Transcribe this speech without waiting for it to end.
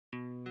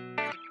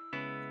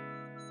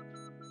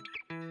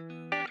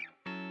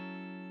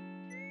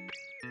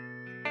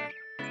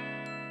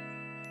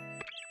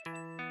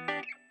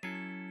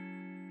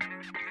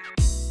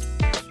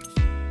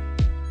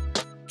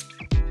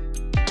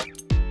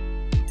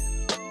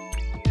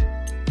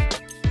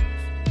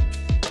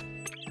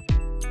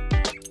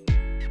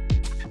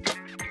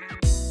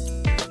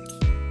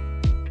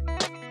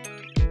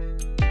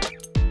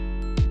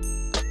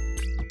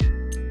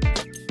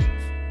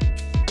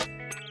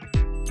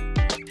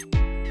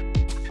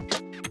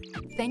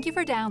Thank you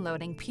for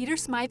downloading Peter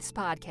Smythe's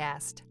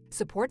podcast.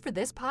 Support for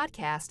this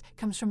podcast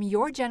comes from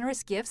your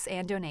generous gifts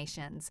and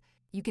donations.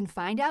 You can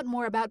find out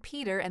more about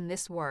Peter and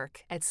this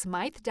work at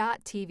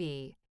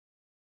smythe.tv.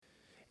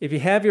 If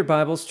you have your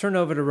Bibles, turn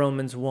over to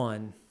Romans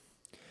 1.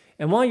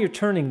 And while you're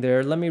turning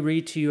there, let me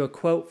read to you a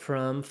quote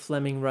from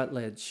Fleming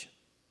Rutledge.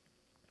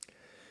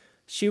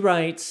 She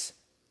writes,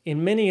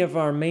 "In many of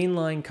our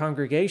mainline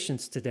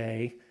congregations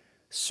today,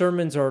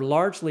 sermons are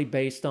largely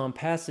based on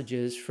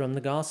passages from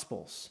the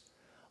Gospels,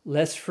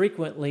 less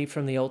frequently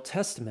from the Old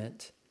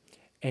Testament,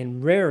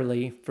 and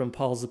rarely from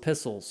Paul's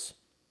epistles."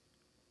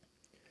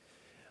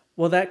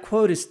 Well, that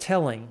quote is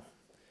telling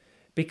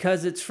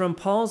because it's from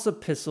Paul's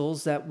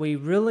epistles that we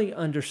really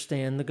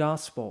understand the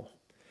gospel.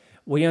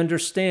 We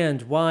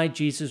understand why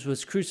Jesus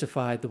was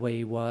crucified the way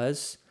he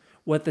was,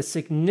 what the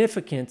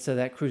significance of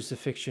that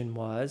crucifixion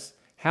was,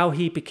 how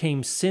he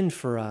became sin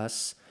for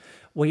us.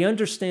 We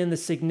understand the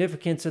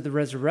significance of the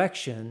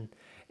resurrection,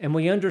 and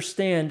we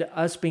understand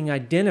us being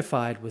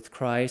identified with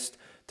Christ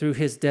through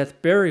his death,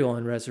 burial,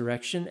 and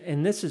resurrection,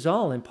 and this is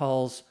all in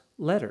Paul's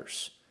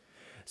letters.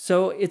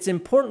 So it's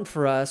important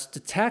for us to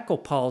tackle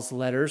Paul's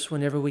letters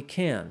whenever we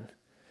can.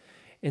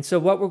 And so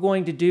what we're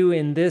going to do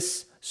in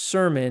this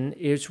sermon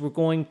is we're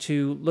going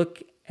to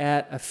look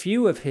at a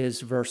few of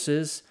his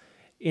verses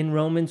in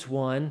Romans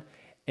 1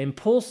 and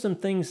pull some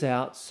things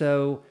out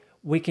so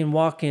we can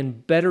walk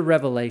in better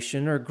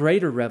revelation or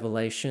greater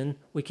revelation.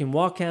 We can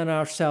walk out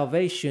our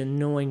salvation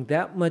knowing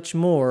that much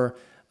more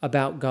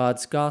about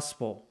God's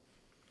gospel.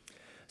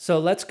 So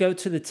let's go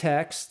to the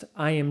text.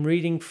 I am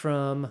reading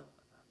from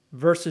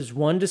verses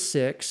 1 to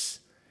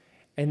 6,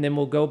 and then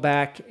we'll go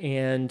back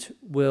and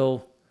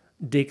we'll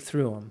dig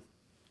through them.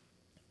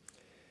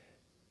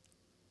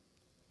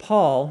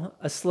 Paul,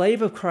 a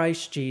slave of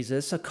Christ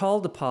Jesus, a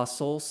called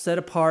apostle, set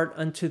apart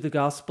unto the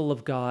gospel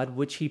of God,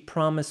 which he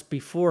promised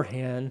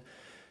beforehand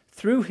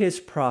through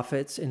his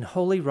prophets in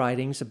holy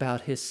writings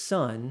about his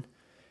Son,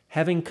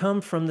 having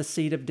come from the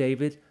seed of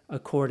David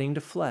according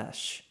to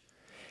flesh,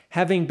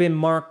 having been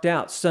marked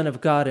out Son of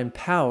God in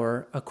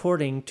power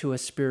according to a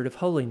spirit of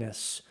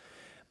holiness,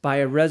 by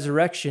a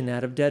resurrection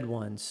out of dead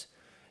ones,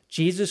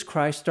 Jesus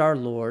Christ our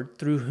Lord,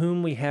 through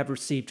whom we have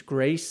received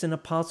grace and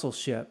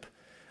apostleship,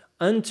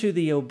 unto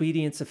the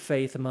obedience of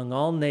faith among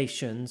all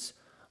nations,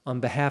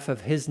 on behalf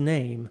of his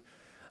name,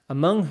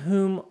 among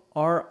whom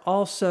are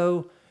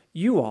also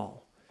you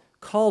all,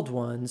 called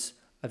ones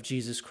of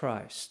Jesus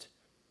Christ.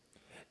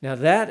 Now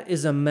that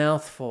is a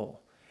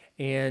mouthful,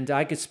 and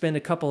I could spend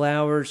a couple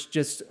hours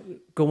just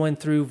going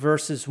through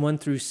verses 1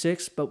 through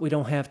 6, but we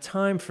don't have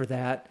time for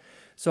that.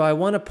 So I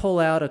want to pull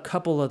out a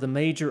couple of the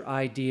major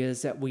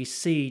ideas that we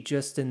see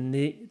just in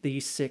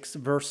these 6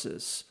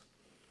 verses.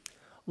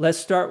 Let's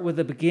start with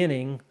the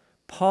beginning.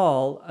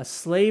 Paul, a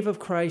slave of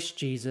Christ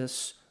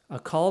Jesus, a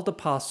called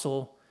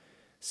apostle,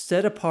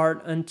 set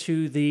apart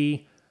unto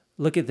the,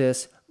 look at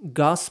this,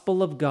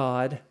 gospel of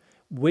God,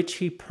 which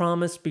he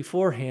promised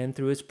beforehand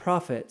through his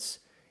prophets,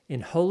 in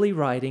holy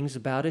writings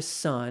about his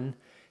Son,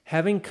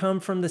 having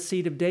come from the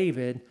seed of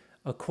David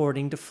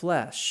according to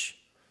flesh.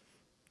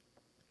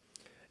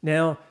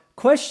 Now,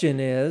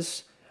 question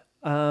is,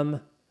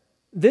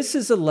 this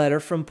is a letter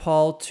from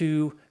Paul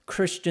to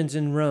Christians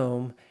in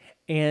Rome,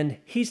 and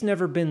he's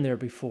never been there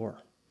before.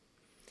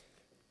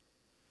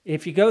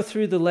 If you go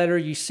through the letter,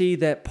 you see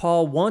that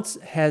Paul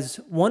has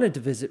wanted to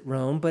visit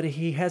Rome, but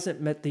he hasn't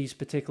met these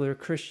particular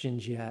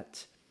Christians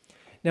yet.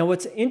 Now,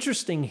 what's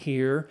interesting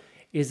here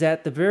is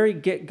at the very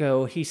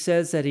get-go, he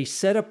says that he's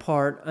set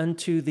apart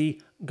unto the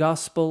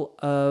gospel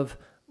of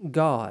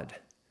God.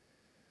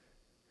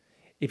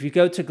 If you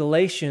go to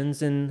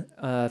Galatians and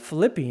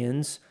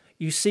Philippians,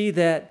 you see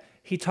that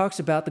he talks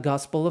about the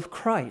gospel of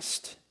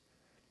Christ.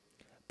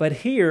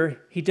 But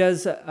here, he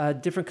does a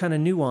different kind of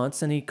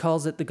nuance, and he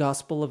calls it the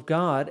gospel of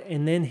God.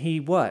 And then he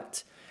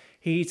what?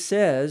 He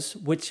says,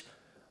 which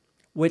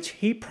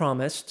he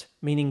promised,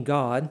 meaning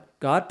God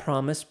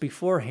promised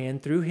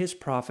beforehand through his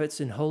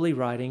prophets in holy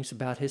writings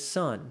about his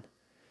Son.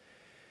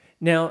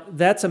 Now,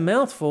 that's a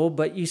mouthful,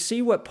 but you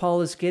see what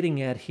Paul is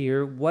getting at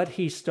here, what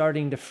he's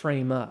starting to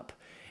frame up.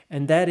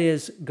 And that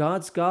is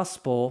God's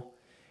gospel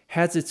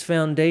has its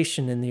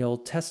foundation in the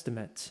Old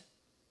Testament.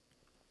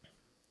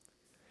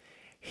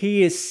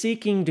 He is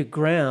seeking to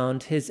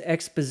ground his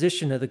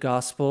exposition of the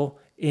gospel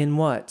in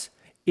what?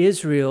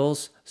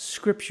 Israel's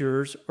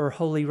scriptures or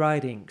holy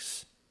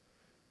writings.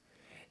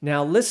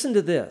 Now listen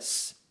to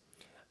this.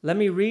 Let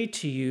me read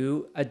to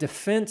you a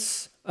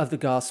defense of the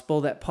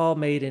gospel that Paul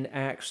made in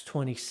Acts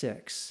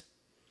 26.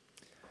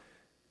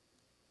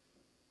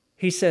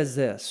 He says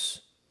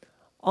this,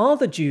 "All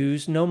the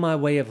Jews know my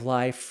way of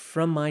life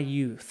from my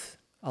youth,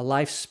 a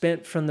life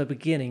spent from the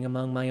beginning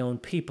among my own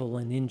people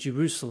and in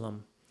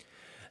Jerusalem.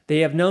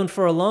 They have known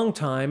for a long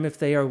time, if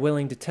they are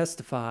willing to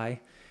testify,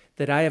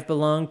 that I have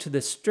belonged to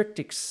the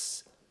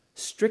strictest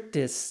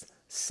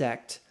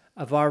sect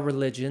of our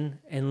religion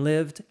and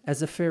lived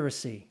as a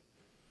Pharisee."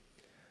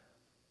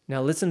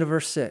 Now listen to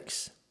verse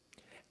 6.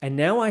 "And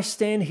now I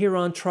stand here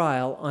on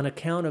trial on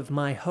account of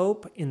my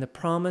hope in the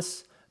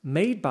promise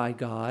made by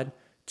God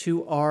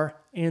to our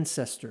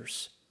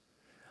ancestors.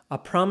 A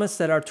promise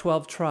that our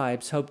 12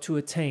 tribes hope to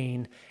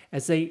attain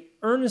as they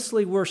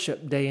earnestly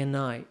worship day and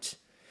night.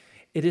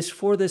 It is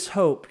for this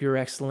hope, Your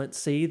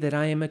Excellency, that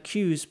I am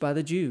accused by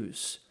the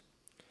Jews.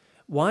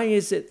 Why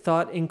is it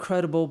thought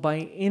incredible by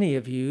any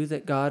of you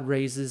that God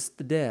raises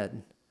the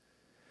dead?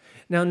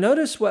 Now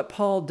notice what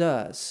Paul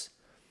does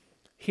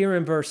here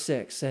in verse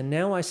 6. And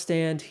now I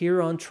stand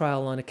here on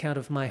trial on account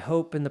of my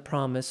hope in the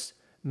promise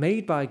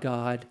made by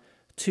God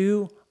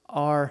to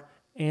our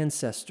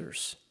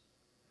ancestors.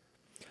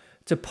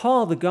 To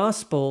Paul, the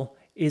gospel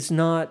is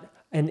not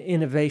an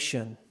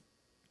innovation.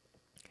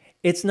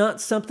 It's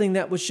not something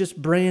that was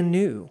just brand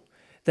new,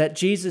 that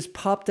Jesus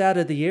popped out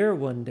of the air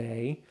one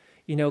day,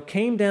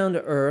 came down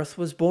to earth,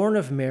 was born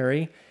of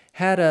Mary,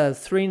 had a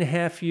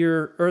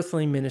 3.5-year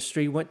earthly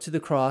ministry, went to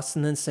the cross,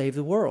 and then saved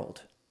the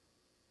world.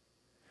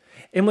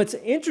 And what's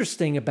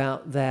interesting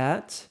about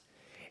that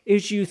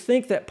is you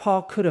think that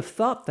Paul could have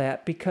thought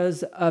that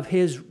because of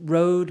his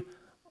road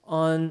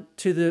on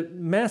to the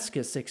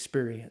Damascus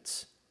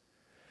experience.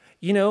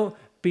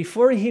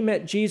 Before he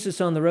met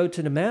Jesus on the road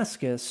to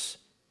Damascus,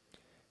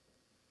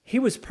 he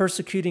was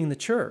persecuting the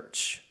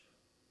church.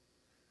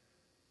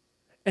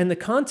 And the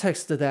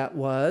context of that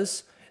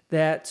was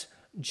that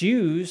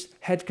Jews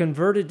had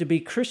converted to be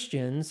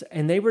Christians,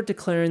 and they were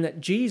declaring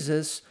that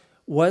Jesus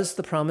was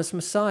the promised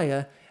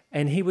Messiah,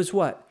 and he was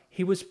what?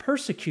 He was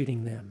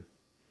persecuting them.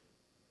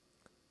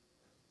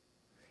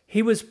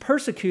 He was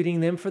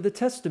persecuting them for the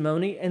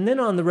testimony, and then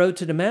on the road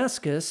to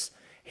Damascus,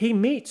 he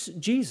meets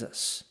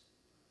Jesus.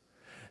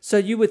 So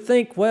you would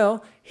think,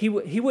 well, he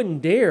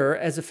wouldn't dare,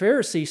 as a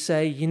Pharisee,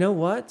 say, you know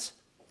what?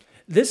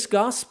 This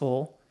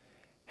gospel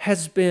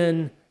has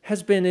been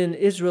in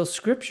Israel's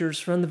scriptures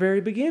from the very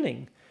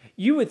beginning.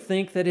 You would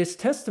think that his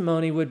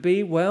testimony would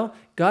be, well,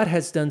 God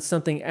has done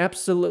something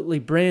absolutely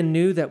brand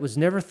new that was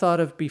never thought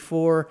of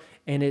before,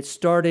 and it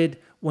started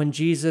when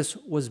Jesus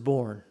was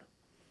born.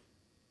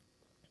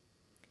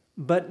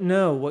 But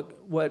no,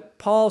 what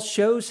Paul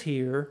shows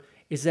here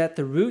is that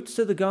the roots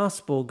of the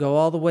gospel go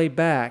all the way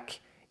back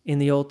in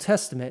the Old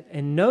Testament.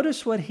 And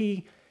notice what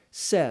he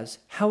says,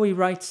 how he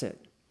writes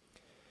it.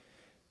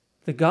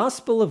 The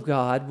gospel of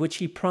God, which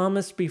he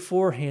promised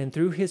beforehand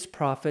through his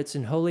prophets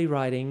and holy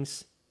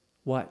writings,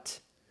 what?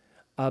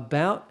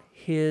 About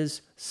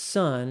his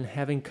Son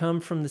having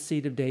come from the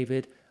seed of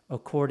David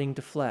according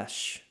to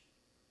flesh.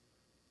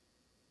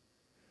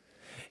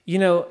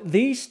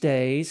 These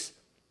days,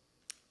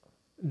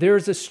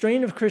 there's a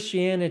strain of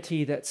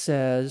Christianity that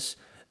says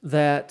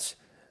that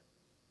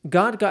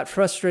God got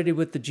frustrated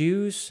with the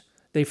Jews.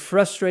 They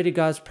frustrated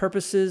God's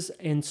purposes,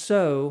 and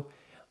so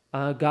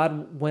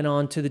God went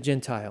on to the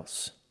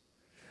Gentiles.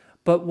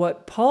 But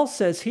what Paul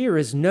says here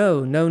is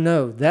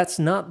no, that's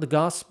not the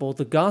gospel.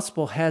 The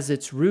gospel has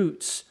its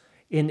roots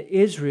in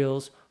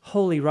Israel's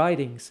holy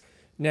writings.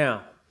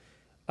 Now,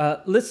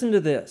 listen to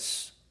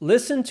this.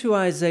 Listen to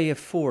Isaiah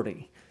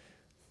 40.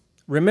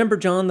 Remember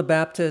John the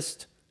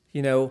Baptist?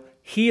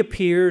 He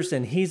appears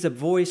and he's a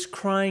voice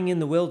crying in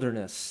the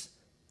wilderness.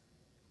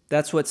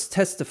 That's what's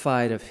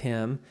testified of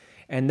him.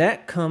 And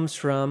that comes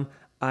from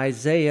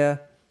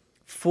Isaiah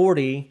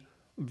 40,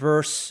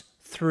 verse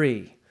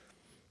 3.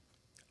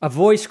 A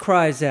voice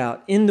cries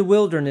out, "In the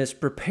wilderness,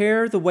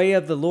 prepare the way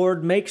of the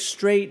Lord, make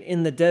straight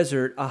in the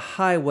desert a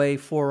highway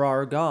for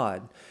our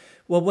God."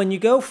 Well, when you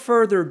go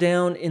further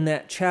down in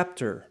that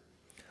chapter,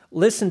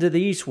 listen to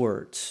these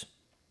words.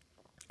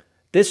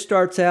 This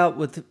starts out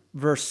with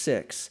verse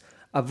 6.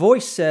 A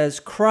voice says,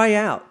 "Cry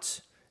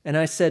out." And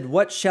I said,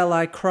 "What shall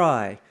I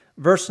cry?"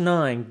 Verse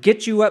 9,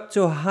 "Get you up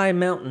to a high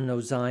mountain, O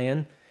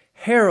Zion,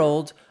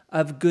 herald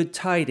of good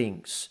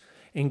tidings."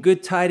 And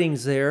good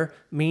tidings there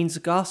means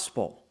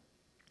gospel.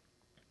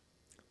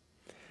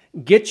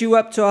 "Get you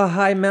up to a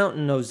high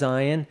mountain, O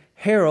Zion,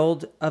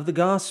 herald of the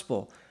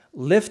gospel.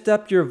 Lift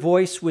up your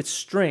voice with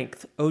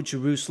strength, O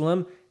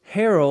Jerusalem,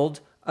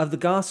 herald of the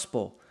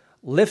gospel.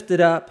 Lift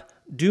it up,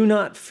 do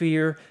not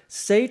fear.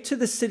 Say to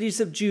the cities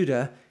of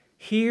Judah,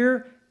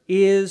 here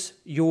is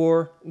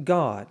your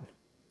God.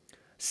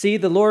 See,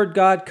 the Lord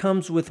God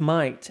comes with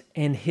might,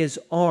 and his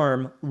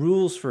arm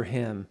rules for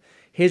him.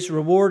 His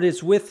reward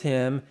is with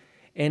him,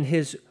 and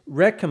his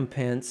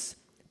recompense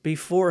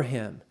before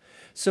him."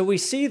 So we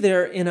see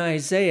there in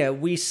Isaiah,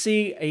 we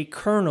see a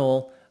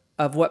kernel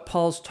of what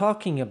Paul's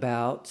talking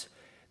about,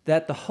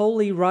 that the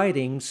holy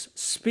writings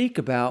speak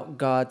about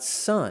God's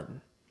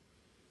Son.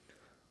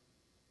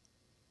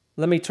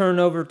 Let me turn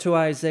over to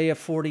Isaiah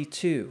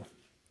 42.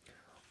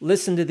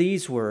 Listen to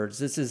these words.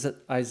 This is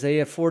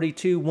Isaiah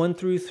 42, 1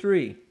 through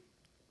 3.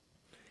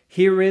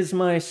 "Here is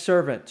my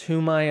servant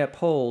whom I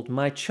uphold,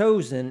 my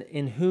chosen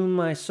in whom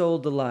my soul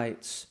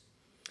delights.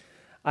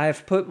 I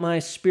have put my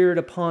spirit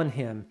upon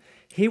him.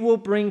 He will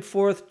bring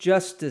forth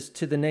justice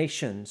to the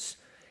nations.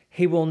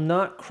 He will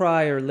not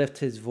cry or lift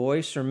his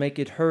voice or make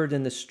it heard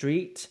in the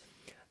street.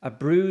 A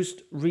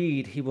bruised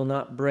reed he will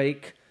not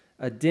break.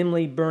 A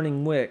dimly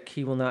burning wick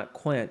he will not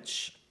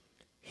quench.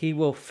 He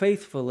will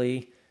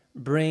faithfully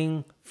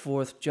bring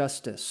forth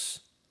justice."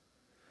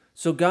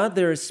 So God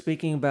there is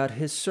speaking about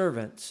his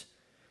servant.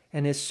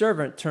 and his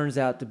servant turns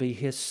out to be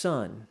his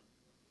son.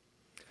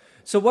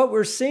 So what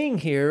we're seeing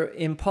here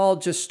in Paul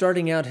just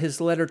starting out his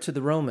letter to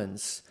the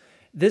Romans,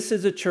 this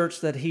is a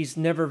church that he's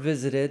never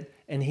visited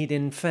and he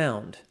didn't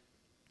found.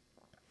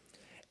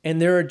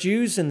 And there are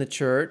Jews in the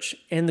church,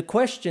 and the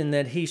question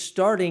that he's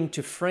starting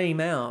to frame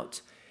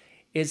out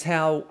is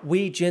how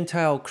we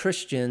Gentile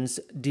Christians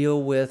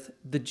deal with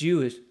the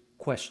Jewish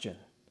question.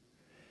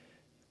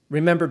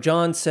 Remember,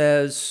 John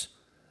says,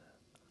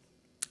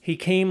 he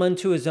came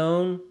unto his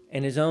own,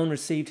 and his own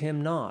received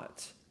him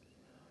not.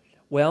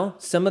 Well,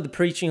 some of the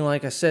preaching,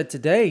 like I said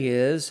today,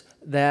 is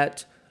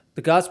that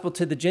the gospel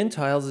to the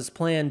Gentiles is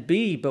plan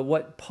B, but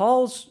what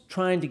Paul's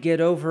trying to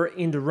get over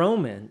into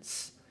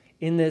Romans,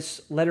 in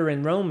this letter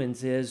in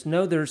Romans, is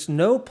no, there's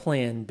no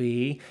plan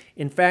B.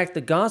 In fact,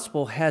 the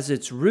gospel has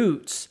its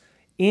roots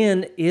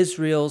in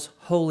Israel's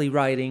holy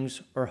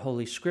writings or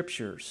holy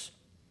scriptures.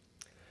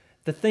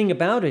 The thing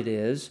about it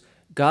is,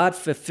 God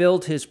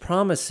fulfilled his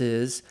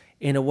promises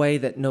in a way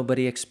that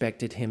nobody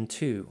expected him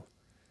to.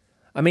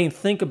 I mean,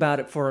 think about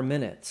it for a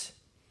minute.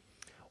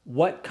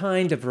 What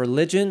kind of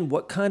religion,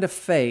 what kind of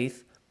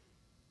faith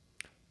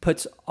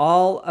puts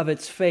all of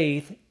its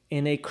faith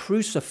in a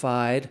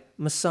crucified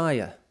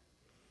Messiah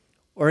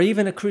or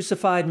even a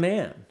crucified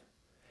man?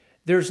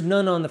 There's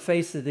none on the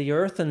face of the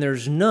earth, and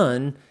there's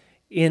none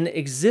in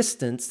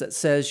existence that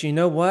says, you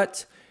know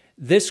what?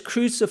 This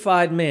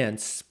crucified man,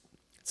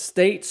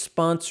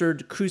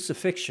 state-sponsored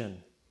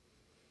crucifixion,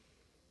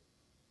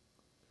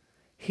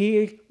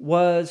 he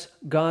was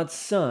God's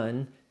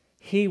son.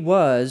 He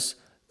was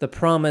the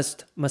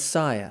promised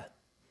Messiah.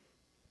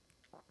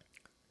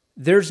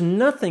 There's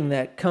nothing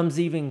that comes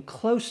even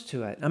close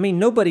to it. I mean,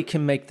 nobody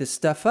can make this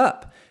stuff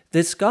up,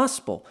 this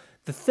gospel.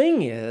 The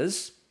thing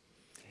is,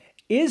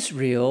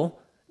 Israel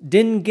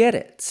didn't get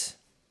it,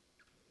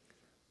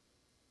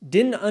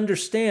 didn't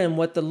understand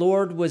what the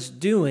Lord was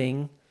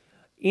doing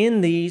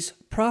in these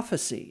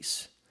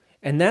prophecies.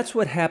 And that's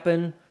what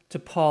happened to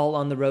Paul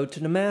on the road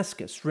to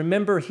Damascus.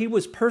 Remember, he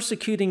was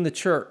persecuting the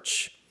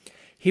church.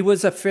 He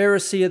was a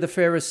Pharisee of the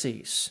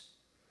Pharisees.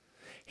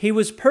 He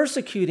was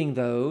persecuting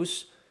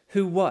those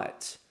who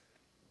what?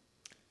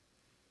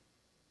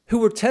 Who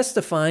were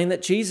testifying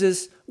that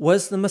Jesus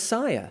was the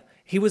Messiah.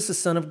 He was the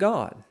Son of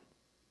God.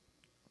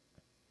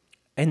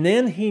 And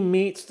then he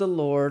meets the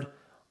Lord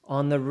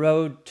on the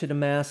road to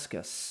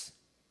Damascus.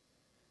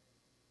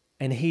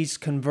 And he's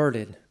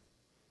converted.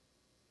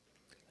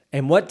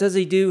 And what does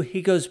he do?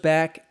 He goes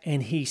back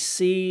and he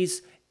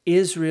sees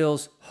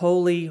Israel's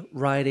holy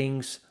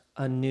writings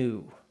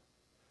anew.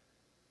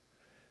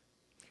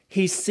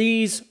 He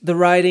sees the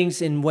writings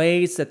in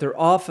ways that they're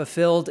all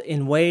fulfilled,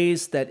 in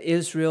ways that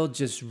Israel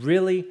just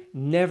really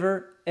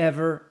never,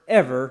 ever,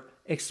 ever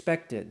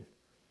expected.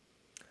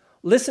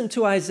 Listen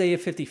to Isaiah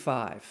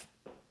 55.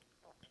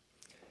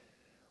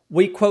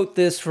 We quote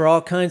this for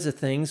all kinds of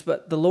things,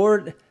 but the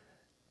Lord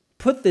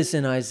put this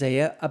in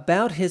Isaiah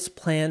about his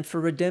plan for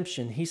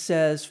redemption. He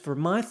says, "For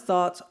my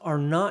thoughts are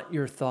not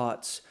your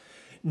thoughts,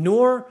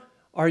 nor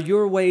are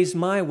your ways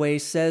my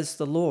ways, says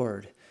the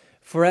Lord.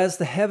 For as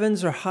the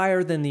heavens are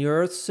higher than the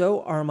earth,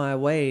 so are my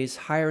ways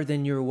higher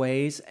than your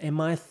ways, and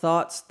my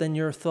thoughts than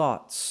your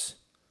thoughts."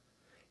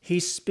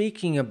 He's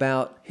speaking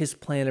about his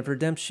plan of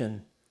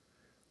redemption.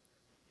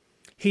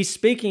 He's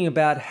speaking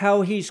about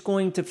how he's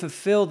going to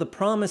fulfill the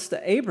promise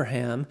to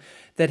Abraham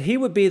that he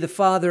would be the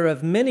father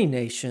of many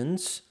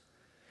nations,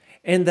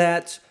 and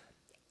that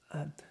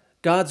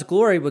God's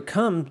glory would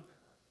come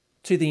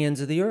to the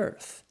ends of the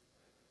earth.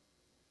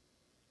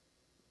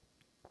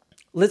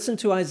 Listen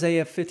to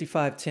Isaiah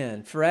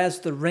 55:10. "For as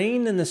the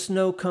rain and the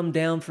snow come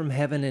down from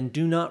heaven and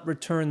do not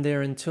return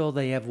there until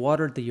they have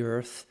watered the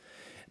earth,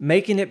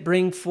 making it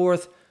bring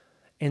forth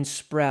and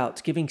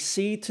sprout, giving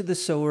seed to the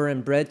sower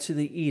and bread to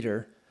the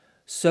eater,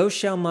 so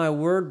shall my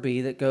word be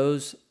that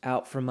goes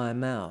out from my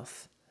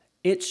mouth.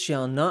 It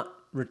shall not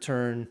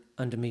return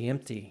unto me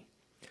empty,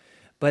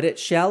 but it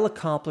shall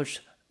accomplish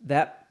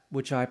that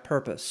which I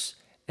purpose,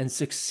 and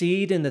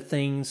succeed in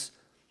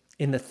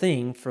the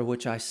thing for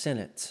which I sent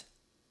it."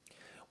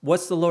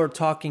 What's the Lord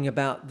talking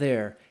about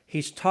there?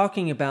 He's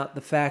talking about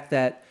the fact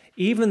that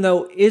even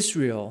though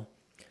Israel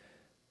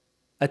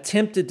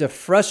attempted to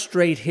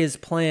frustrate his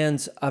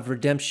plans of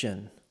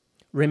redemption,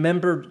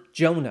 remember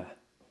Jonah,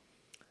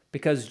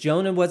 because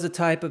Jonah was a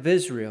type of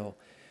Israel.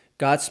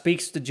 God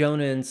speaks to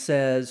Jonah and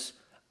says,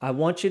 "I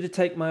want you to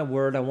take my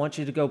word. I want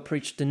you to go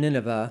preach to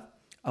Nineveh.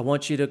 I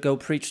want you to go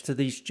preach to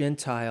these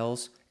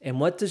Gentiles." And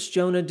what does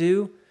Jonah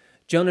do?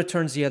 Jonah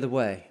turns the other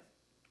way.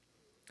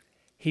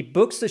 He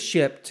books a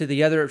ship to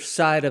the other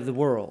side of the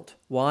world.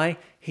 Why?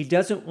 He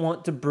doesn't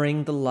want to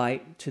bring the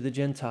light to the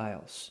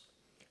Gentiles.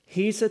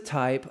 He's a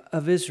type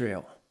of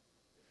Israel.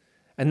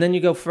 And then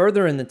you go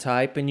further in the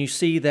type and you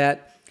see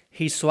that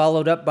he's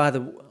swallowed up by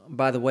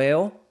the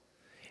whale.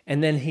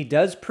 And then he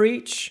does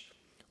preach.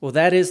 Well,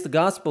 that is the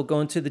gospel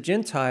going to the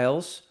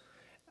Gentiles.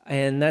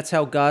 And that's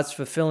how God's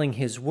fulfilling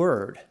his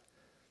word.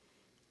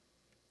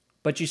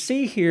 But you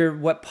see here,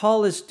 what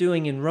Paul is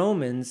doing in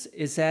Romans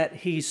is that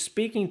he's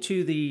speaking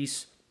to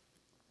these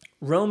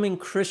Roman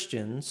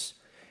Christians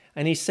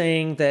and he's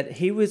saying that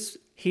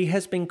he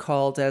has been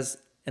called as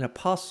an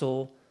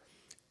apostle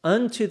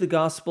unto the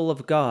gospel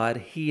of God.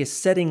 He is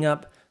setting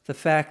up the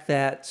fact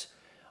that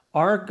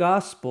our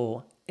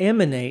gospel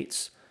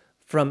emanates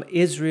from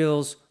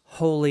Israel's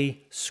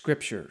holy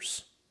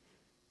scriptures.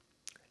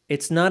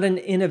 It's not an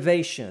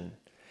innovation.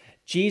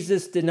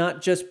 Jesus did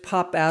not just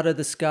pop out of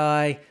the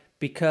sky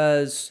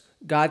because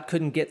God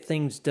couldn't get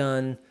things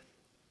done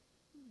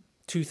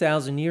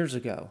 2,000 years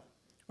ago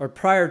or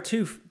prior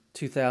to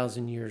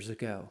 2,000 years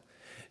ago.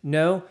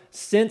 No,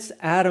 since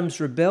Adam's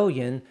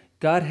rebellion,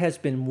 God has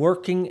been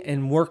working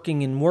and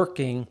working and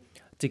working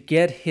to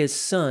get his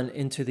son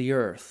into the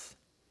earth.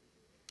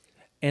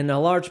 And a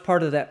large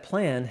part of that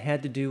plan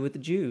had to do with the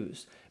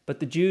Jews. But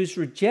the Jews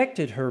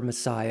rejected her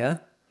Messiah,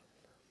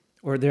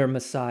 or their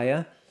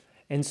Messiah.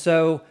 And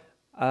so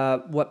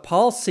what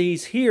Paul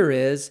sees here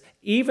is,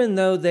 even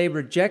though they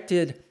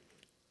rejected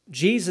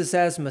Jesus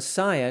as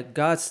Messiah,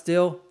 God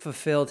still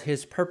fulfilled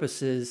his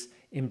purposes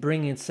in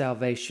bringing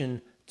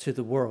salvation to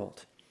the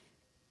world.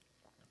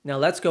 Now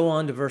let's go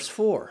on to verse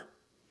 4.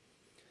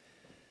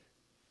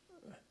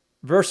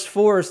 Verse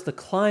 4 is the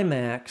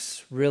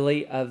climax,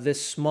 really, of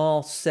this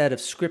small set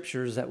of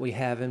scriptures that we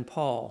have in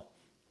Paul.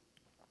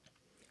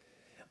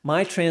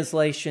 My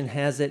translation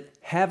has it,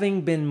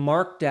 having been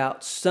marked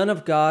out Son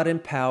of God in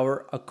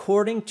power,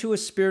 according to a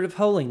spirit of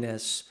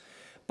holiness,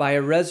 by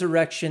a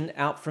resurrection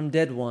out from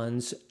dead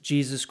ones,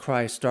 Jesus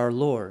Christ our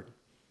Lord.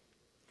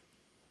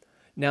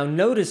 Now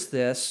notice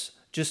this,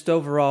 just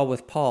overall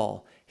with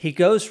Paul. He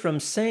goes from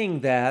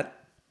saying that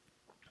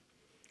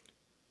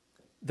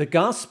the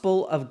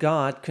gospel of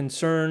God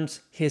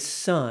concerns his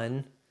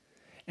Son,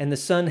 and the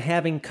Son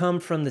having come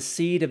from the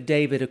seed of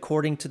David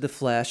according to the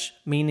flesh,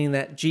 meaning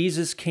that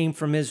Jesus came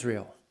from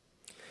Israel.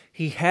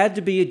 He had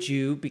to be a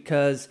Jew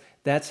because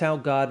that's how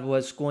God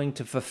was going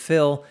to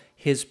fulfill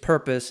his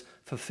purpose,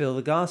 fulfill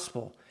the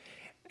gospel.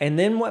 And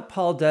then what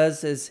Paul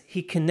does is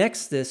he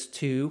connects this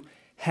to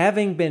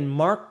having been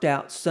marked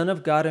out Son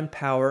of God in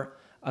power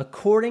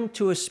according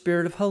to a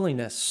spirit of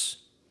holiness,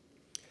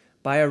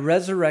 by a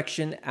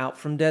resurrection out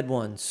from dead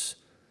ones,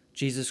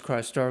 Jesus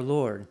Christ our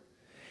Lord.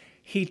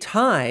 He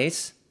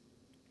ties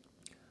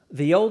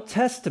the Old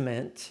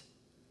Testament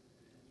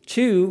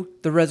to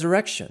the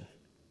resurrection.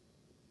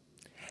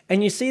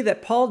 And you see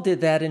that Paul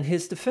did that in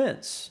his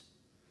defense.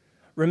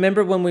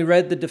 Remember when we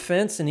read the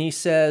defense and he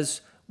says,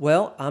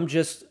 well,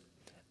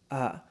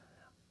 I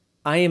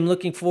am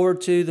looking forward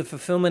to the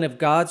fulfillment of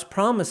God's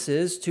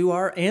promises to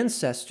our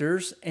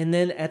ancestors. And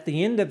then at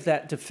the end of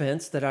that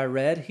defense that I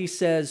read, he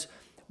says,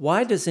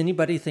 why does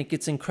anybody think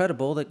it's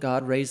incredible that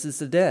God raises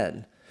the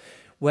dead?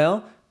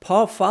 Well,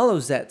 Paul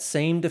follows that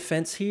same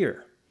defense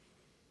here.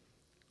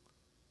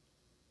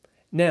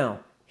 Now,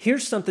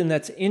 here's something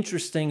that's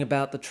interesting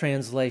about the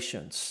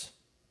translations,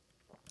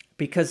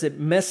 because it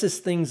messes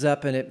things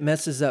up and it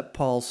messes up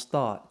Paul's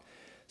thought.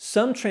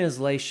 Some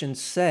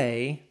translations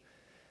say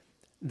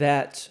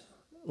that,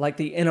 like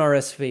the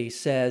NRSV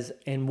says,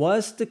 and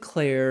was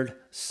declared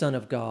Son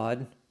of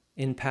God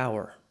in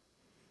power.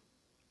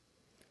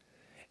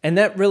 And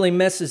that really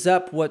messes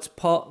up what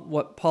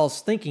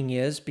Paul's thinking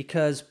is,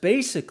 because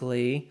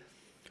basically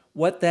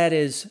what that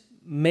is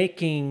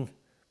making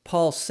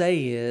Paul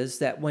say is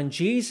that when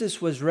Jesus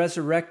was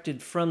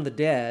resurrected from the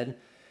dead,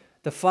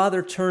 the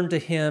Father turned to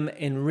him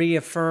and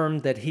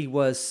reaffirmed that he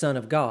was Son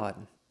of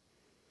God.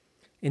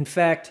 In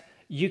fact,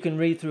 you can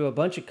read through a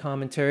bunch of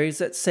commentaries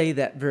that say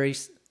that very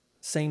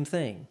same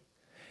thing.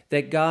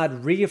 That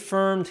God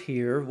reaffirmed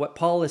here, what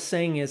Paul is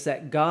saying is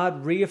that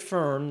God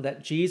reaffirmed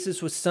that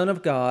Jesus was Son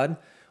of God,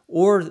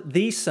 or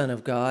the Son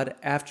of God,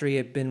 after he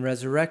had been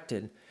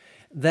resurrected.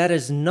 That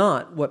is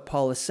not what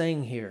Paul is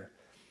saying here.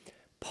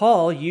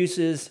 Paul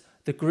uses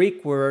the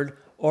Greek word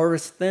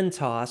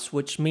oristhenitos,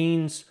 which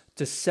means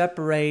to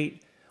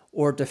separate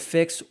or to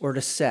fix or to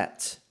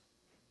set,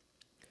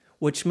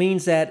 which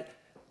means that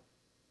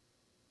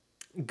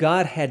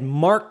God had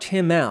marked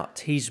him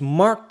out. He's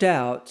marked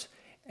out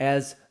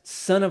as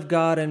Son of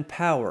God in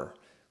power.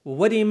 Well,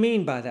 what do you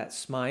mean by that,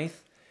 Smythe?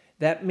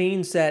 That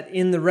means that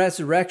in the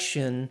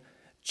resurrection,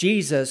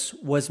 Jesus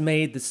was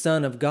made the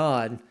Son of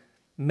God,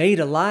 made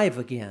alive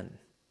again.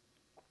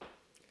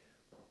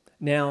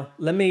 Now,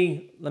 let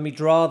me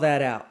draw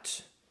that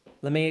out.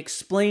 Let me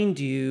explain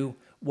to you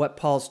what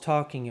Paul's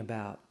talking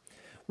about.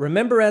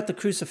 Remember at the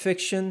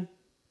crucifixion,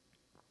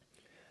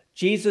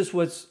 Jesus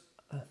was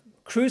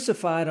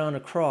crucified on a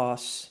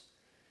cross,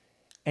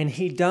 and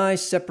he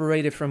dies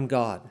separated from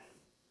God.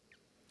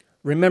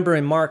 Remember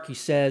in Mark, he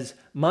says,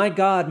 my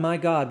God,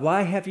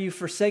 why have you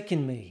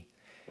forsaken me?"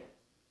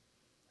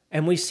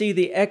 And we see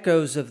the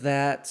echoes of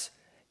that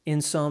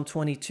in Psalm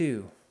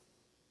 22.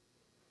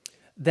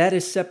 That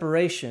is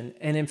separation.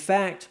 And in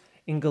fact,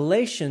 in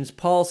Galatians,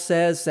 Paul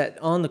says that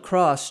on the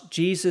cross,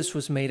 Jesus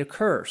was made a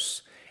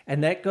curse.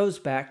 And that goes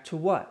back to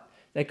what?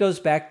 That goes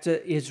back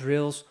to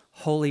Israel's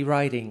holy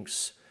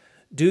writings.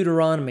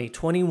 Deuteronomy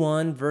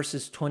 21,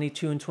 verses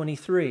 22 and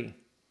 23.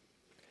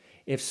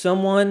 If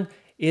someone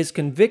is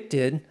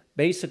convicted,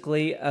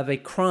 basically, of a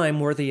crime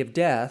worthy of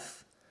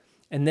death,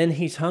 and then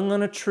he's hung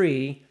on a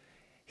tree,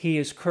 he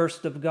is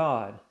cursed of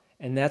God.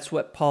 And that's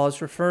what Paul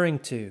is referring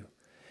to.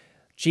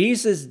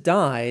 Jesus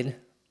died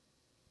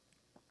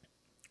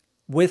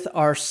with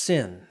our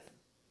sin.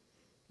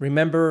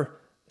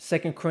 Remember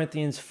 2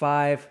 Corinthians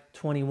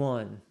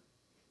 5:21.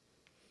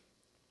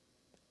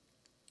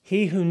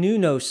 He who knew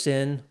no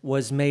sin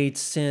was made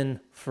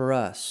sin for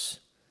us.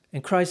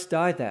 And Christ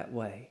died that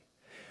way.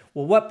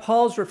 Well, what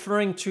Paul's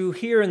referring to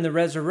here in the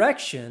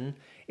resurrection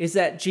is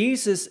that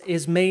Jesus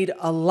is made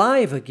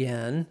alive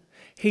again.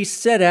 He's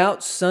set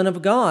out Son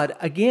of God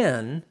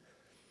again.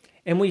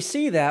 And we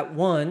see that,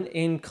 one,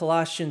 in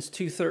Colossians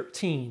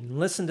 2:13.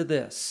 Listen to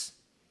this.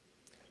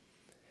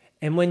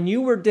 And when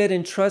you were dead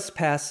in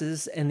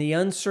trespasses and the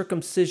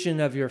uncircumcision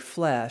of your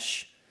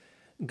flesh,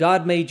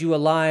 God made you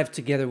alive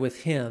together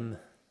with him.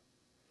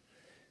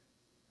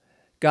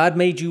 God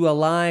made you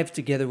alive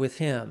together with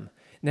him.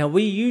 Now,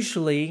 we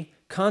usually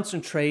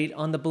concentrate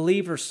on the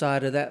believer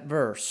side of that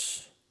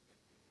verse,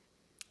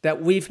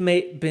 that we've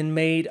been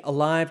made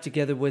alive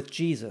together with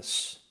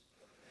Jesus.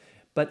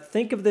 But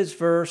think of this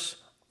verse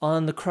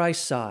on the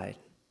Christ side,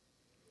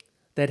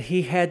 that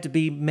he had to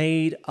be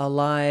made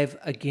alive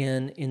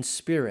again in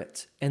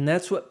spirit. And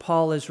that's what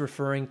Paul is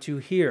referring to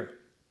here.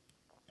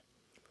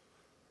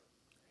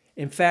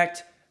 In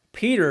fact,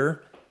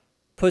 Peter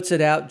puts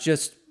it out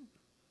just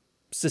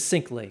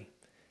succinctly.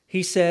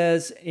 He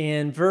says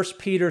in 1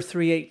 Peter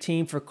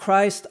 3:18, for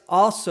Christ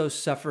also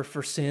suffered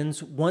for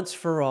sins once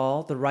for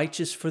all, the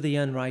righteous for the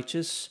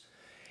unrighteous,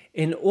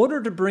 in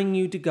order to bring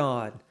you to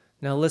God.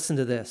 Now listen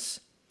to this.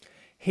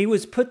 He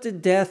was put to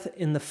death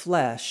in the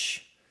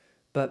flesh,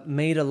 but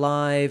made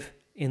alive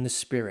in the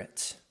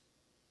spirit.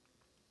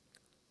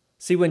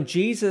 See, when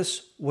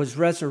Jesus was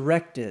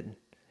resurrected,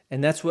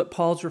 and that's what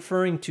Paul's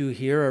referring to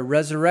here, a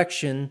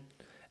resurrection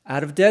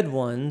out of dead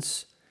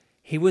ones,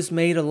 he was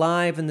made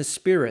alive in the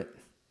spirit.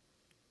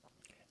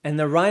 And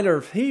the writer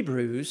of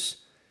Hebrews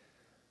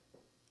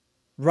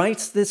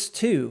writes this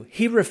too.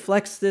 He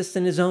reflects this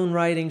in his own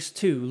writings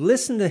too.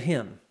 Listen to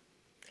him.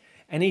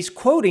 And he's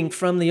quoting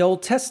from the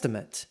Old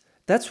Testament.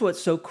 That's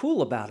what's so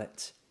cool about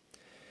it.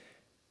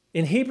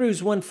 In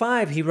Hebrews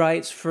 1:5, he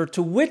writes, for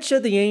to which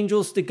of the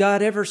angels did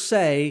God ever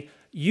say,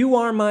 you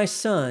are my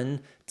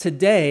son,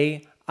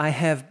 today I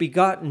have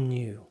begotten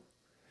you?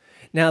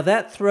 Now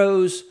that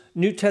throws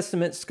New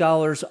Testament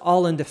scholars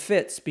all into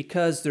fits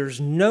because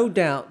there's no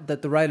doubt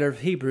that the writer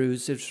of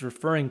Hebrews is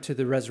referring to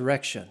the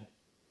resurrection.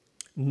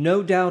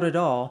 No doubt at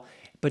all.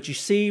 But you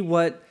see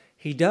what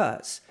he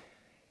does.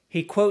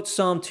 He quotes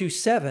Psalm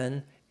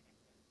 2:7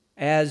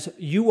 as,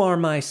 you are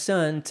my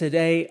son,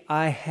 today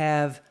I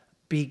have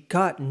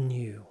begotten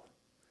you.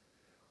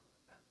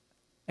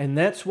 And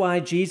that's why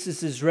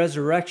Jesus'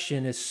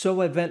 resurrection is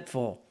so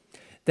eventful.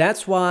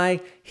 That's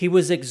why he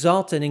was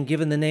exalted and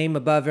given the name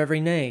above every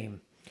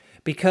name.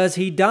 Because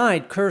he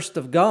died cursed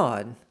of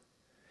God,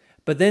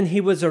 but then he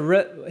was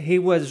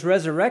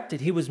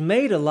resurrected. He was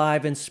made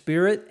alive in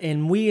spirit,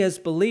 and we as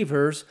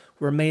believers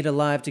were made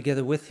alive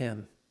together with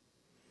him.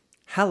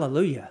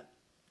 Hallelujah.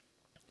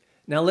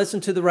 Now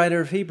listen to the writer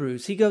of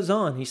Hebrews. He goes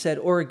on. He said,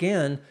 or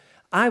again,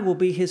 I will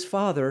be his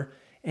father,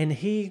 and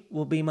he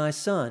will be my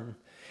son.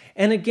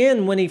 And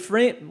again, when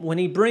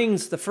he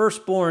brings the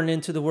firstborn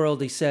into the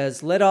world, he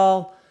says, let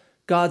all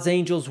God's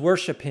angels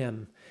worship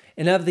him.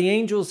 And of the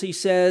angels, he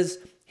says,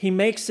 he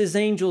makes his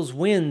angels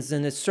winds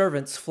and his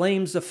servants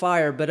flames of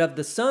fire. But of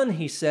the Son,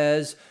 he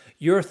says,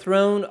 your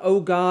throne,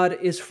 O God,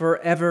 is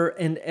forever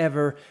and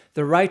ever.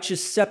 The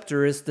righteous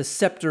scepter is the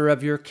scepter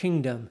of your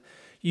kingdom.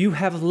 You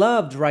have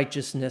loved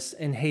righteousness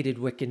and hated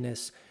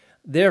wickedness.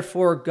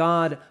 Therefore,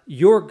 God,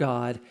 your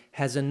God,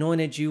 has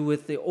anointed you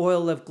with the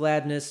oil of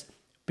gladness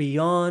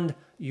beyond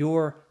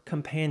your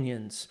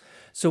companions.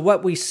 So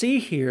what we see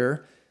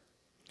here,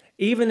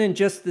 even in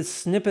just this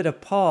snippet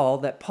of Paul,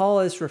 that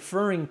Paul is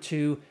referring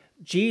to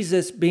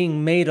Jesus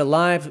being made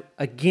alive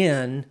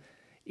again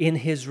in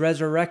his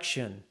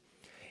resurrection.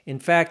 In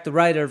fact, the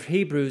writer of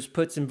Hebrews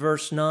puts in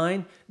verse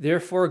 9,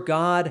 therefore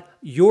God,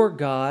 your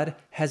God,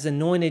 has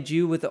anointed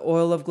you with the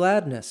oil of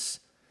gladness.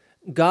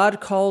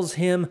 God calls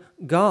him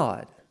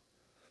God,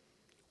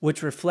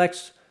 which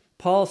reflects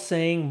Paul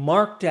saying,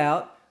 marked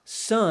out,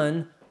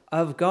 Son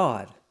of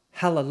God.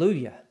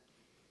 Hallelujah.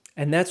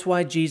 And that's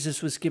why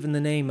Jesus was given the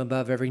name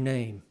above every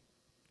name.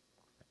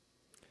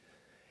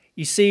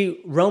 You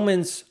see,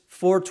 Romans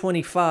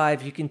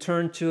 4:25, you can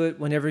turn to it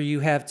whenever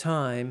you have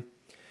time.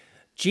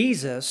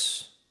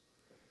 Jesus,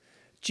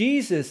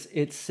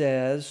 it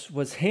says,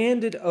 was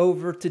handed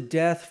over to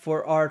death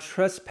for our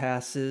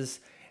trespasses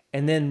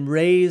and then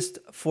raised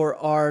for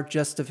our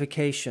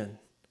justification.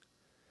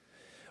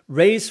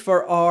 Raised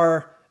for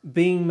our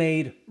being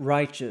made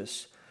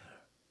righteous.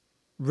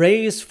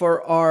 Raised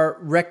for our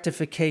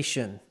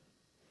rectification.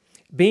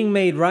 Being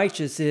made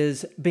righteous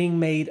is being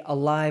made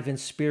alive in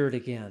spirit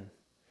again.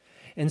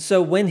 And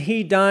so when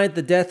he died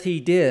the death he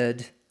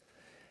did,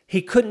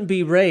 he couldn't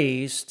be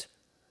raised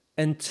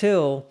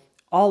until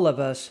all of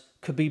us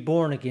could be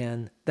born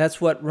again.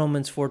 That's what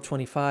Romans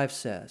 4:25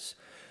 says.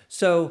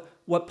 So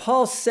what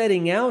Paul's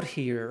setting out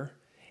here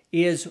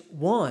is,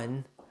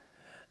 one,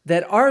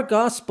 that our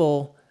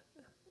gospel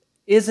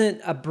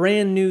isn't a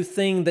brand new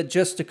thing that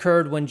just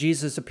occurred when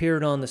Jesus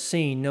appeared on the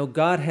scene. No,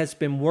 God has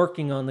been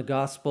working on the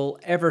gospel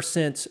ever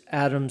since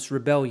Adam's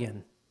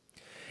rebellion.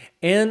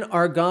 And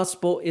our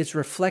gospel is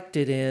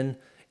reflected in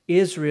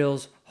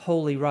Israel's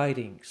holy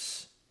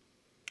writings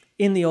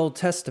in the Old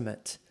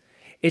Testament.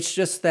 It's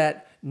just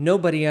that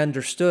nobody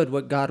understood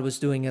what God was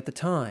doing at the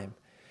time.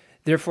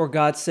 Therefore,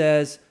 God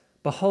says,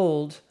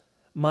 "Behold,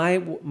 my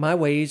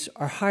ways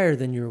are higher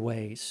than your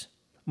ways.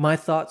 My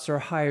thoughts are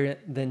higher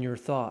than your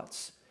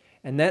thoughts."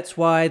 And that's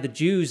why the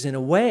Jews, in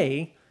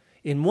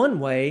one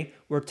way,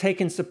 were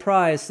taken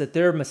surprise that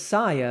their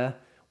Messiah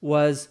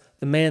was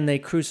the man they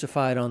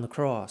crucified on the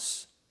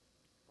cross.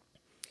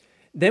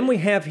 Then we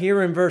have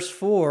here in verse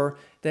 4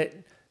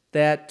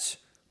 that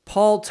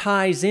Paul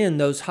ties in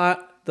those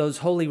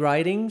holy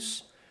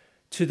writings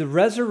to the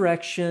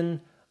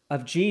resurrection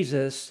of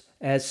Jesus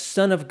as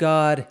Son of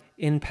God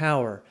in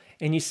power.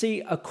 And you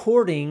see,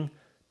 according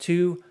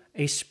to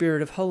a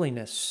spirit of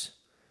holiness.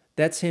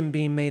 That's him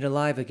being made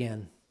alive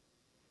again.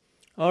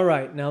 All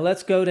right, now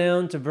let's go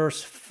down to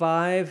verse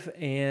 5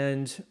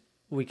 and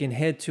we can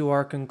head to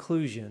our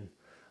conclusion.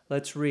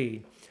 Let's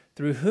read.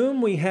 "Through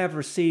whom we have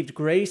received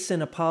grace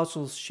and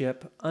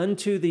apostleship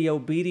unto the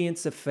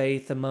obedience of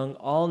faith among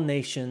all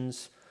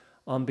nations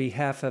on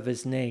behalf of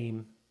his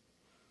name,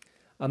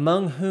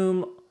 among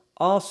whom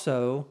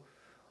also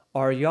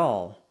are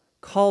y'all,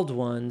 called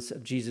ones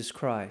of Jesus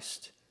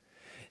Christ."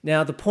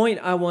 Now, the point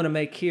I want to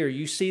make here,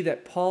 you see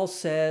that Paul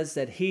says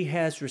that he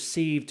has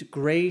received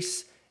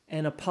grace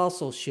and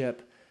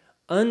apostleship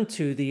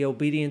unto the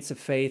obedience of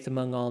faith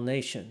among all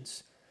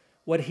nations.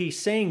 What he's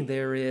saying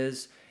there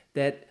is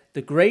that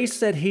the grace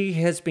that he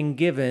has been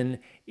given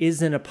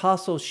is an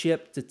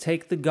apostleship to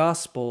take the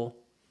gospel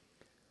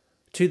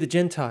to the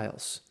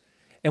Gentiles.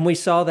 And we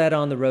saw that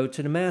on the road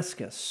to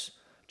Damascus.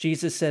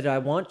 Jesus said, "I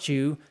want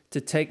you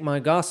to take my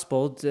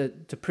gospel,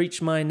 to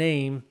preach my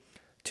name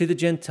to the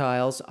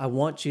Gentiles. I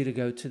want you to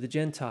go to the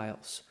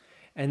Gentiles."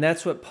 And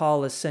that's what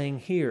Paul is saying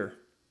here.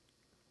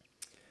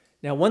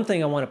 Now, one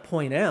thing I want to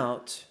point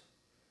out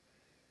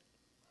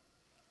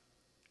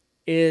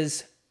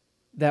is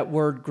that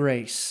word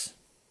grace.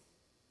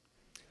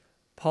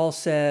 Paul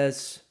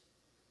says,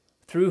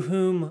 "Through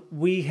whom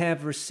we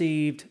have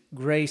received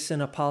grace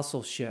and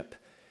apostleship."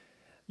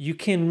 You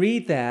can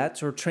read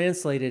that or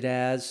translate it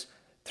as,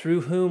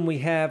 "Through whom we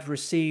have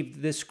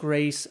received this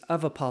grace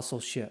of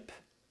apostleship."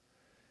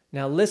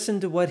 Now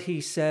listen to what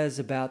he says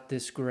about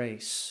this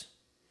grace.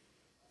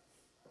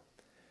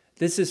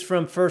 This is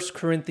from 1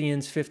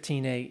 Corinthians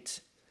 15:8.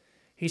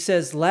 He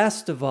says,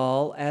 "Last of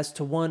all, as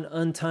to one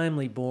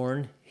untimely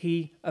born,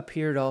 he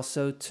appeared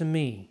also to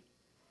me."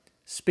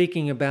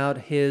 Speaking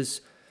about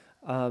his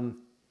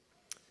on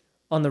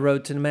the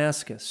road to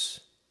Damascus.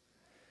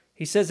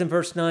 He says in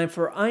verse 9,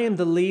 "For I am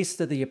the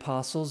least of the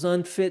apostles,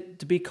 unfit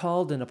to be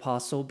called an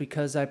apostle,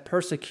 because I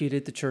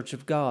persecuted the church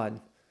of God.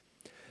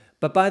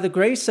 But by the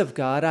grace of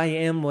God, I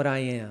am what I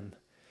am.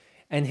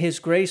 And his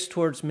grace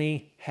towards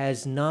me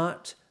has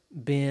not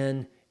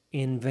been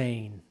in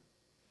vain.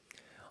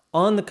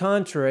 On the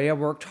contrary, I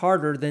worked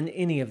harder than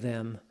any of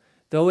them,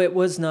 though it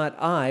was not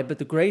I, but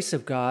the grace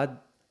of God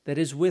that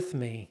is with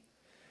me.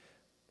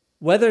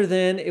 Whether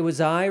then it was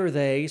I or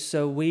they,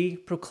 so we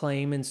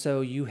proclaim, and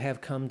so you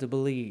have come to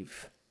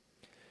believe."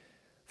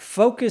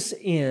 Focus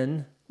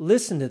in,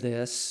 listen to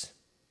this.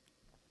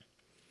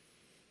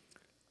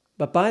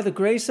 "But by the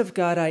grace of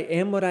God, I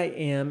am what I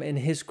am, and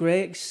his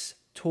grace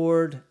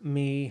toward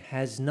me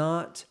has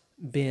not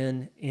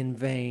been in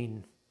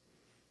vain."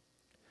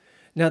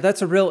 Now,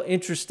 that's a real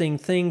interesting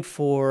thing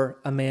for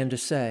a man to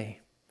say.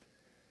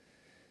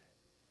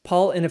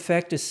 Paul, in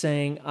effect, is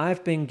saying,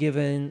 I've been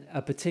given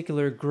a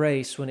particular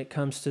grace when it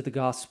comes to the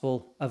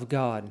gospel of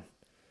God.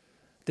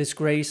 This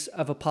grace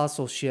of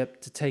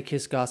apostleship to take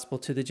his gospel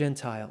to the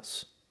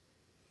Gentiles.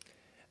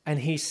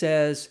 And he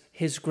says,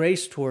 his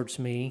grace towards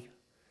me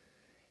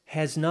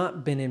has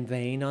not been in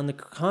vain. On the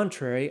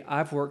contrary,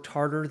 I've worked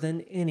harder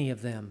than any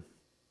of them.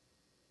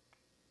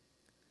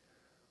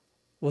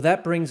 Well,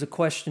 that brings a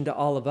question to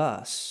all of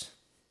us.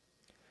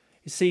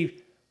 You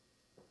see,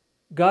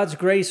 God's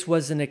grace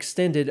wasn't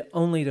extended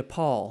only to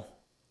Paul,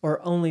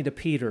 or only to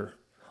Peter,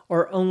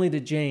 or only to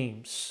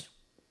James.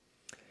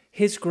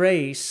 His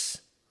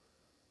grace,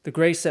 the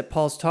grace that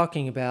Paul's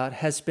talking about,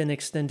 has been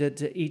extended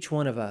to each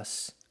one of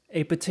us,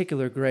 a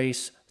particular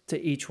grace to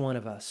each one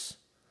of us.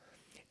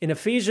 In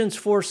Ephesians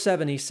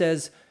 4:7, he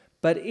says,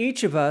 "But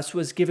each of us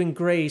was given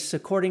grace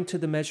according to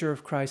the measure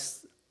of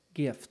Christ's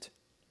gift."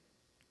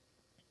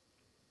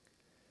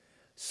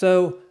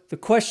 So the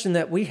question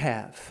that we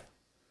have,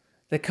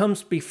 that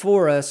comes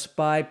before us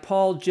by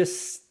Paul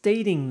just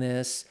stating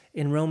this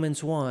in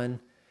Romans 1,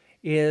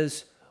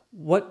 is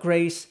what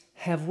grace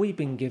have we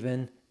been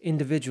given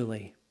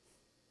individually?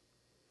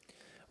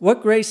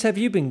 What grace have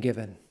you been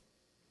given?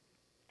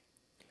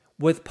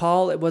 With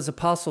Paul, it was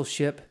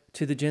apostleship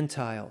to the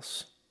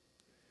Gentiles.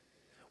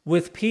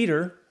 With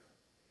Peter,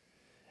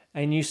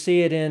 and you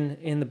see it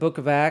in the book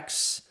of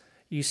Acts,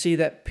 you see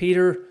that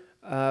Peter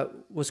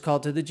was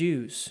called to the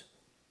Jews.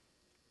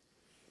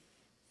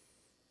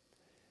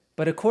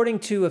 But according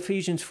to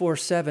Ephesians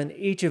 4:7,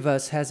 each of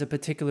us has a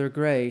particular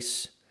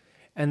grace.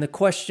 And the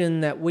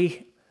question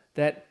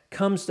that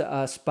comes to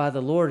us by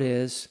the Lord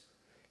is,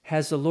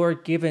 has the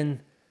Lord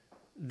given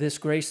this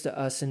grace to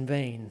us in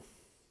vain?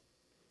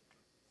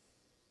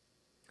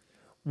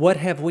 What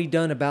have we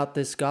done about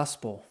this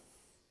gospel?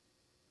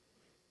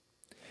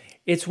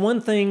 It's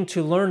one thing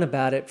to learn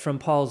about it from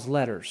Paul's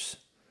letters,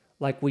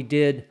 like we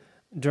did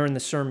during the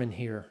sermon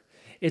here.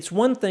 It's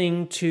one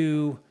thing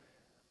to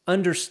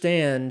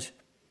understand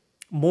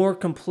more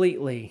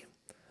completely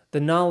the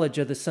knowledge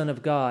of the Son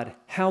of God,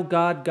 how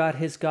God got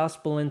his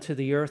gospel into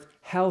the earth,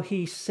 how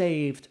he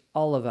saved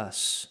all of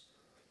us.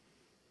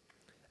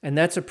 And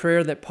that's a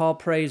prayer that Paul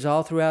prays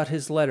all throughout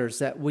his letters,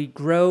 that we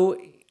grow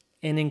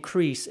and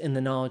increase in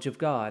the knowledge of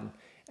God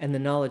and the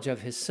knowledge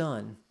of his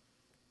Son.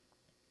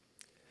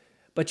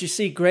 But you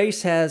see,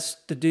 grace has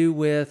to do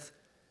with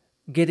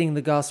getting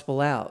the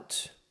gospel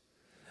out,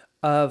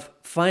 of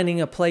finding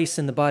a place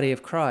in the body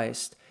of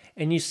Christ.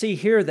 And you see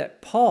here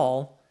that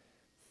Paul,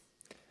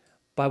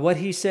 by what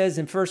he says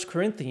in 1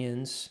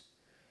 Corinthians,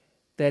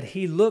 that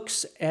he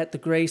looks at the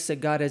grace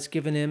that God has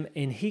given him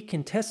and he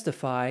can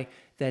testify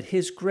that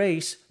his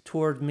grace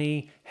toward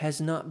me has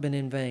not been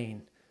in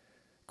vain.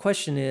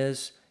 Question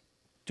is,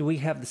 do we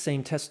have the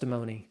same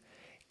testimony?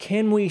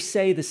 Can we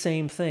say the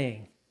same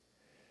thing?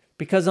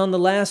 Because on the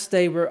last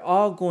day, we're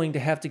all going to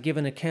have to give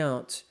an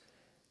account.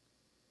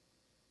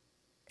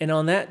 And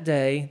on that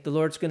day, the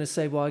Lord's going to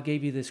say, well, I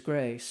gave you this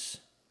grace.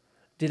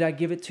 Did I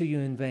give it to you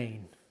in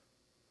vain?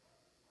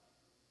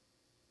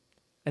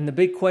 And the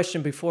big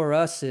question before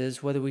us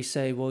is whether we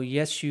say, well,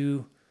 yes,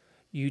 you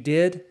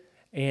did,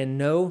 and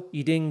no,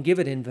 you didn't give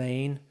it in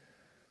vain.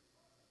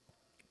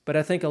 But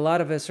I think a lot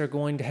of us are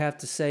going to have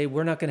to say,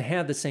 we're not going to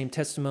have the same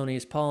testimony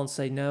as Paul and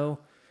say, no,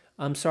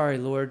 I'm sorry,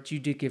 Lord, you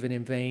did give it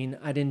in vain.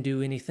 I didn't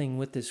do anything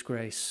with this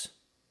grace.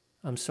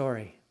 I'm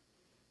sorry.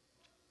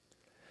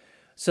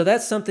 So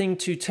that's something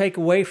to take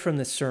away from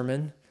this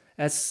sermon.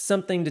 That's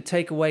something to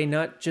take away,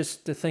 not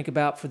just to think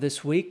about for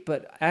this week,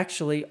 but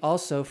actually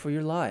also for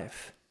your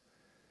life.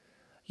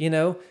 You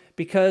know,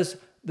 because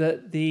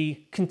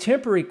the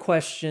contemporary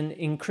question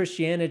in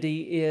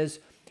Christianity is,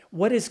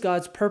 what is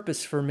God's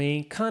purpose for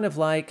me? Kind of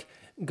like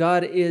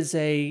God is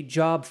a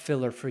job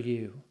filler for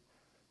you.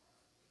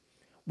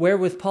 Where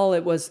with Paul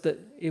it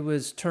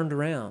was turned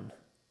around.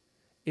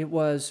 It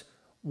was,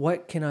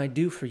 what can I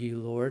do for you,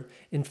 Lord?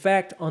 In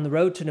fact, on the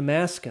road to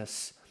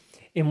Damascus,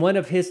 in one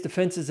of his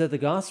defenses of the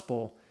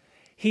gospel,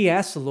 he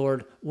asked the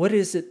Lord, what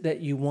is it that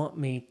you want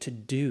me to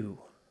do?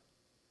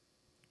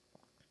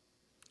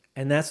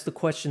 And that's the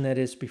question that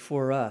is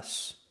before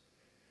us.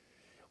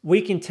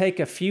 We can take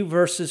a few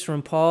verses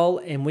from Paul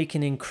and we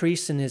can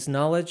increase in his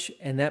knowledge,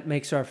 and that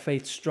makes our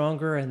faith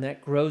stronger and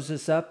that grows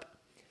us up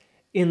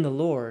in the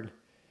Lord.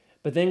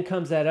 But then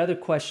comes that other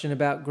question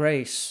about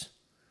grace.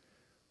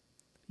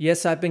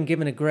 Yes, I've been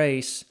given a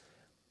grace,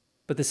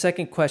 but the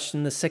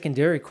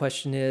secondary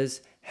question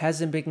is,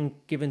 has it been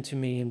given to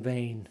me in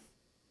vain?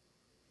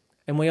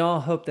 And we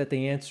all hope that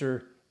the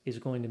answer is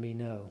going to be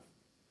no.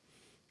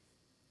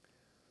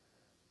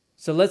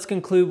 So let's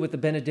conclude with the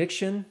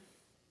benediction.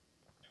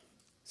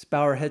 Let's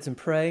bow our heads and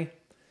pray.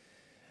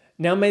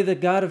 Now may the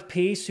God of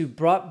peace, who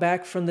brought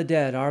back from the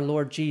dead our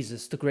Lord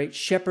Jesus, the great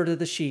shepherd of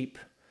the sheep,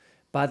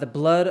 by the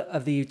blood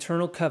of the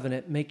eternal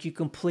covenant, make you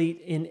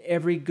complete in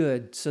every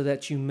good, so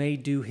that you may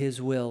do his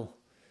will.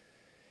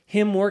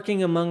 Him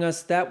working among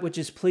us that which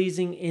is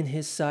pleasing in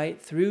his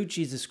sight, through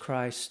Jesus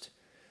Christ,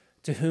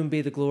 to whom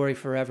be the glory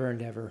forever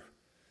and ever.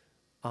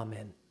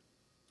 Amen.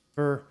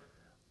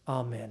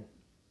 Amen.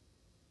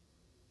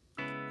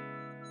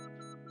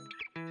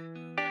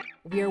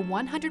 We are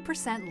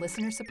 100%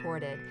 listener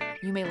supported.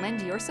 You may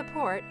lend your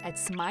support at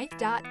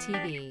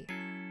smythe.tv.